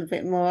 a little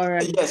bit more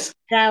Yes,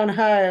 down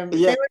home. They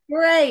yes, were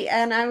great,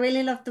 and I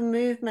really loved the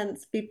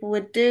movements people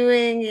were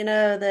doing,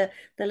 the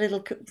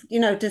little,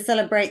 to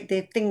celebrate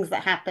the things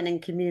that happen in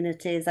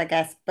communities, I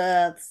guess,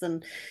 births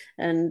and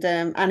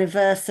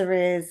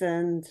anniversaries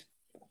and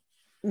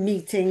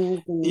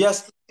meetings and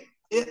yes,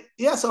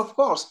 yes, of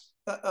course.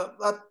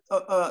 But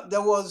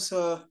there was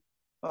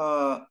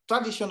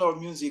traditional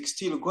music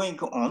still going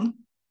on,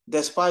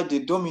 despite the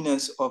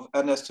dominance of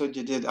Ernesto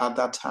Jadid at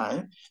that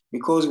time,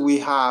 because we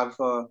have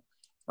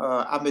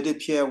Amédée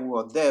Pierre who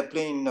was there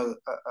playing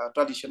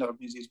traditional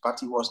music, but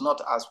he was not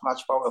as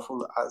much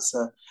powerful as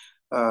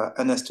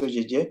Ernesto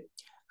Jadid.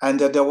 And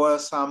there were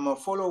some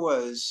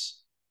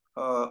followers,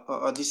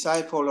 a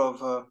disciple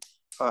of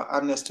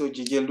Ernesto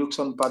Gigi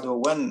Luxon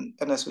Pado. When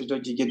Ernesto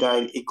Gigi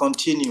died, he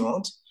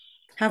continued.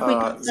 have we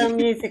got some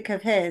music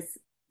of his?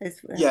 Have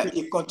Yeah, we,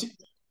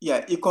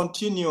 he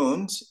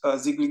continued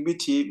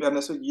Zigligbiti,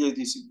 Ernesto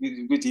Gigi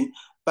Zigligbiti,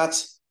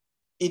 but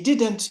he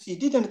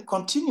didn't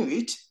continue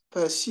it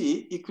per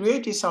se. He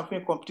created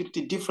something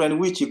completely different,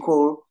 which he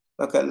called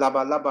like a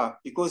laba laba,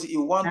 because he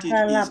wanted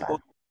laba his laba. own,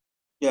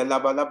 yeah,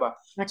 laba laba.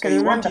 I So can he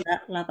remember wanted,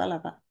 that laba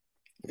laba.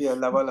 yeah,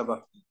 laba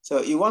laba.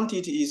 So he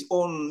wanted his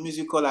own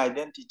musical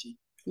identity.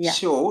 Yeah.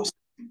 So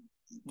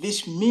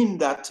this means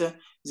that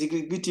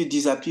Zigligbiti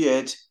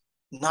disappeared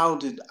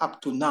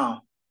up to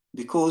now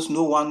because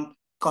no one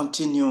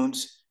continued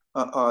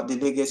the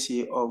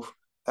legacy of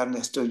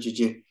Ernesto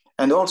Gigi.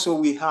 And also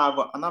we have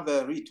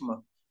another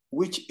rhythm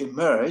which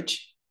emerged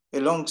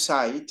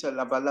alongside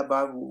Laba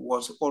Laba,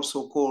 was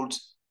also called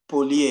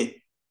Polier.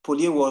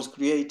 Polier was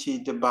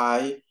created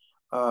by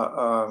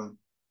Nyaore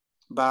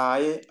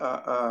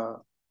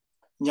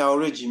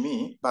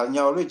Jimmy, but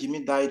Nyaore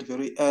Jimmy died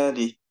very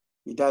early.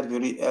 He died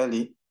very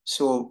early.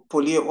 So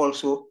polio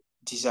also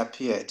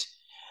disappeared.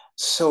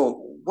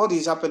 So what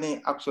is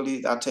happening actually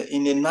that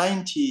in the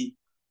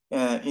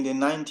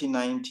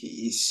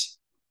 1990s,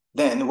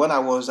 then when I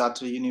was at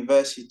the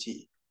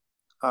university,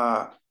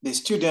 the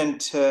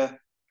student were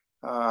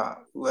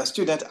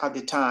students at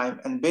the time,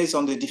 and based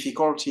on the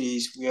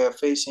difficulties we are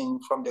facing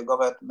from the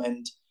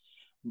government,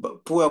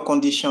 poor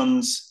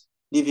conditions,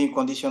 living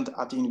conditions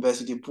at the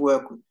university,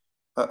 poor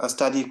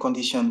study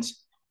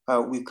conditions,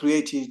 we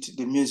created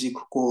the music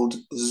called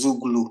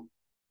Zuglu.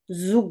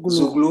 Zuglu.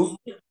 Zuglu,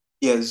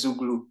 yes,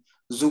 Zuglu.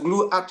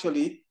 Zuglu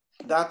actually,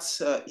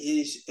 that's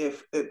is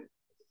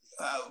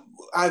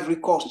Ivory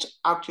Coast.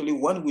 Actually,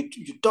 when you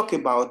talk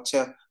about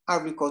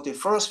Ivory Coast, the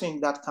first thing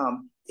that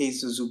comes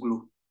is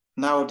Zuglu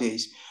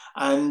nowadays.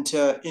 And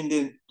in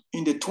the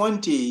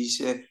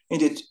 20s, in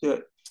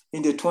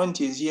the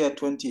 20s, year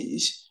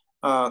 20s,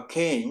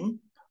 came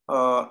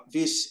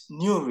this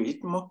new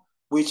rhythm,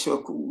 which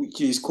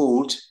is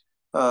called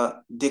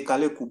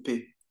Décalé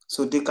Coupé.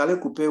 So Décalé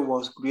Coupé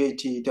was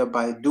created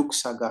by Duke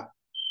Saga,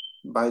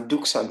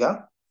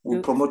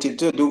 who promoted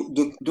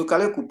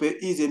Décalé Coupé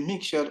is a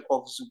mixture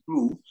of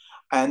Zulu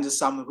and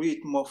some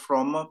rhythm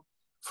from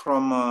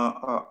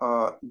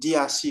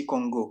DRC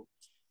Congo,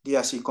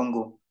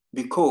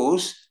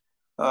 because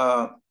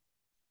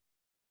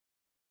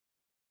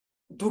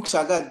Duke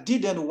Saga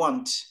didn't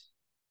want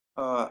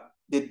uh,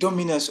 the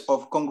dominance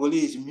of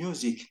Congolese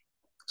music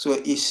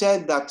So he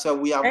said that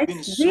we have been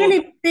It's so,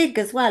 really big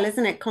as well,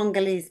 isn't it?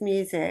 Congolese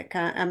music.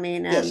 I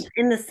mean, yes,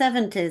 in the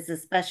 70s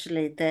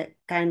especially, that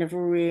kind of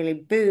really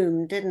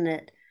boomed, didn't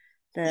it?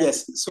 The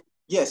yes. So,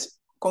 yes,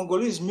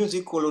 Congolese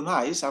music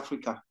colonized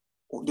Africa,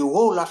 the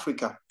whole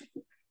Africa.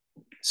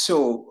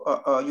 So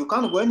you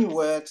can't go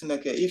anywhere to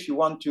like, if you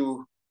want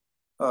to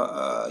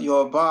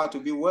your bar to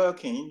be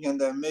working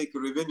and then make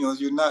revenues,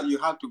 you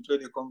have to play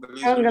the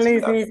Congolese music.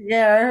 Congolese music,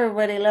 yeah,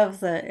 everybody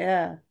loves it,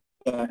 yeah.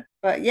 Yeah.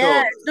 But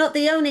yeah, So it's not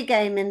the only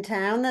game in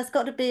town. There's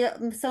got to be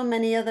so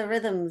many other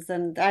rhythms,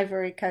 and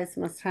Ivory Coast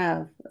must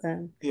have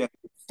yeah.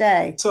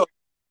 stay. So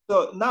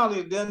now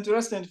the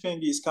interesting thing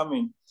is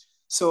coming.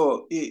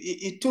 So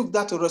it took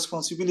that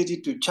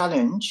responsibility to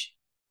challenge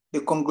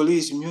the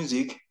Congolese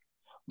music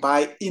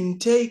by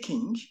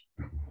intaking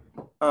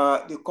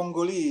the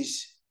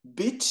Congolese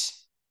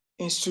beats,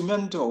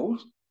 instrumental,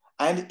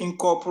 and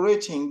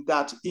incorporating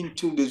that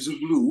into the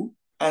Zulu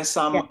and Yeah.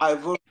 some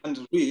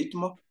Ivorian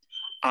rhythm,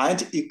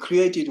 and it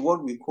created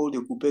what we call the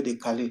Coupé de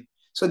Calais.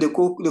 So the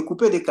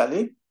Coupé de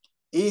Calais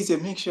is a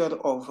mixture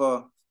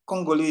of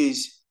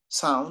Congolese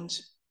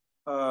sounds,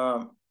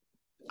 uh,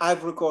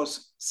 Ivory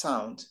Coast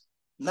sound.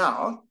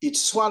 Now it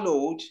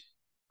swallowed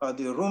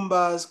the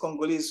rumbas,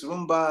 Congolese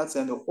rumbas,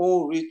 and the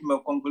whole rhythm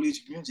of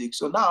Congolese music.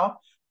 So now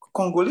the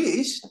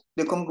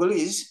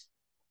Congolese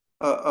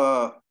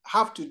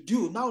have to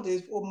do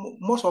nowadays.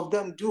 Most of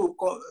them do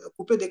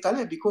coupe de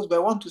Calais because they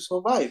want to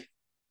survive.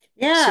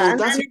 Yeah, So and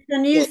that's it's a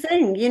new yeah,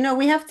 thing. You know,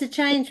 we have to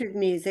change with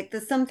music.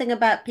 There's something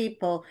about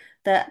people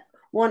that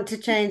want to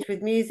change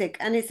with music,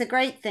 and it's a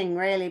great thing,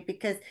 really,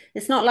 because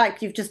it's not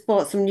like you've just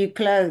bought some new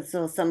clothes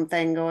or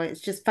something, or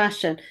it's just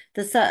fashion.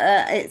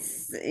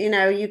 It's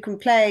you can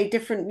play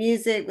different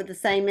music with the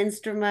same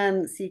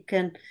instruments. You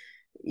can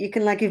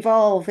like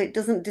evolve. It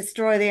doesn't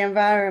destroy the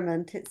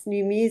environment. It's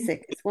new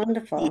music. It's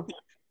wonderful.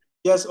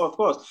 yes, of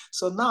course.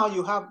 So now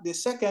you have the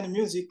second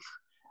music,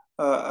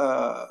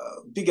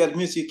 bigger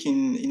music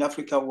in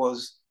Africa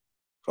was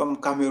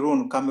from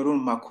Cameroon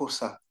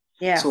Makossa.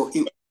 Yes. So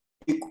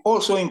it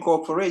also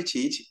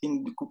incorporated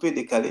in the Coupé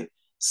de Calais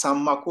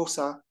some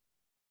Makossa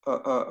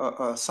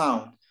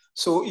sound.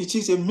 So it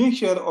is a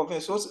mixture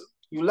of so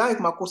you like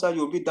Makossa,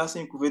 you'll be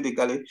dancing Coupé de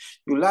Calais.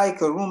 You like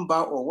a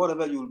rumba or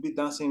whatever, you'll be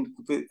dancing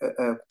Coupé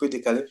de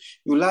Calais.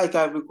 You like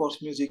Ivory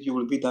Coast music, you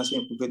will be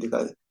dancing Coupé de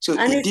Calais. So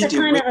And it it's a did a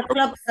kind great of a job.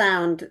 club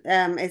sound.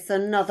 It's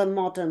another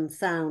modern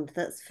sound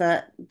that's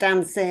for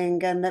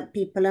dancing, and that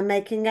people are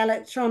making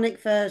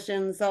electronic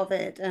versions of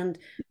it and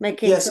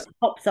making Yes, sort of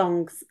pop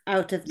songs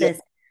out of yes,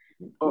 this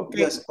big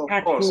yes, of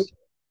catchy course,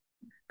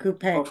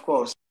 coupe. of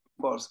course,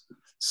 of course.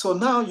 So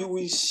now you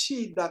will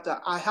see that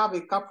I have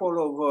a couple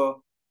of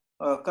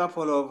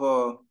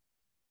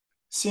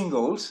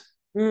singles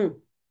that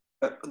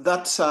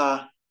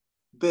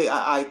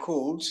I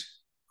called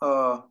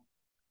uh,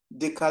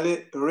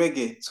 Decale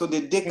reggae. So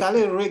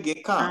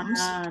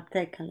Ah,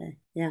 Tekale.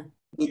 Yeah.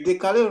 the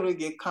Decale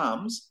reggae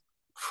comes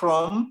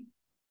from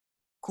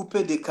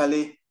coupe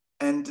decale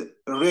and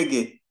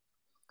reggae.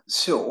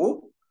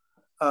 So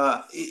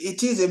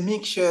it is a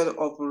mixture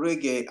of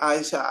reggae.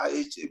 It's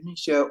a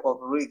mixture of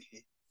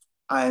reggae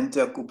and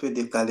coupe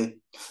decale.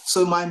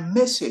 So my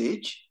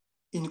message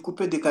in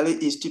coupe decale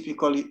is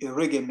typically a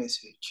reggae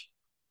message,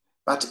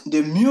 but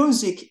the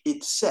music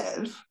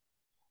itself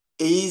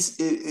is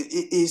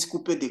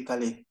coupe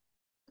decale.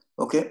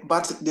 Okay,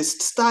 but the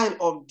style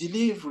of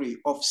delivery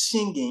of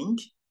singing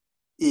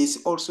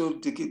is also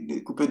the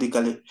coupé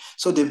décalé.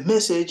 So the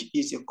message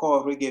is a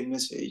core reggae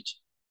message.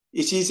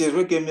 It is a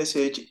reggae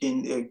message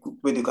in a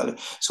coupé décalé.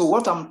 So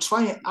what I'm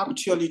trying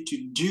actually to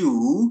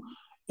do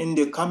in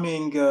the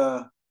coming,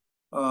 because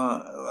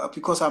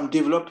I'm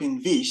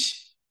developing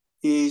this,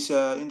 is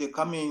in the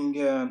coming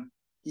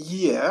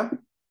year,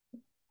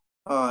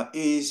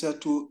 is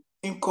to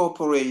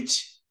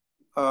incorporate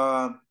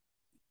the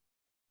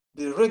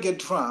reggae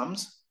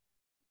drums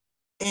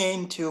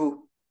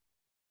into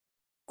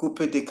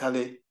coupé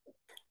décalé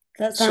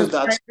That so sounds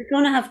that great. We're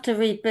going to have to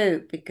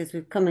reboot because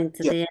we're coming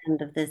to yeah, the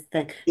end of this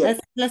thing. yeah.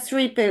 Let's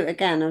reboot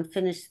again and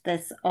finish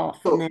this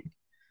off, and So then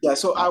yeah,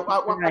 so I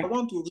right.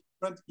 want to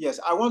rebrand. Yes,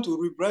 I want to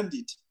rebrand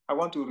it. I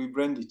want to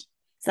rebrand it.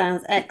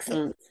 Sounds Yeah,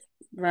 excellent.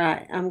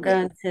 Right, I'm yeah.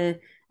 going to,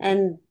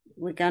 and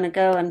we're going to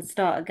go and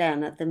start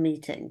again at the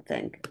meeting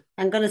thing.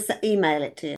 I'm going to email it to you.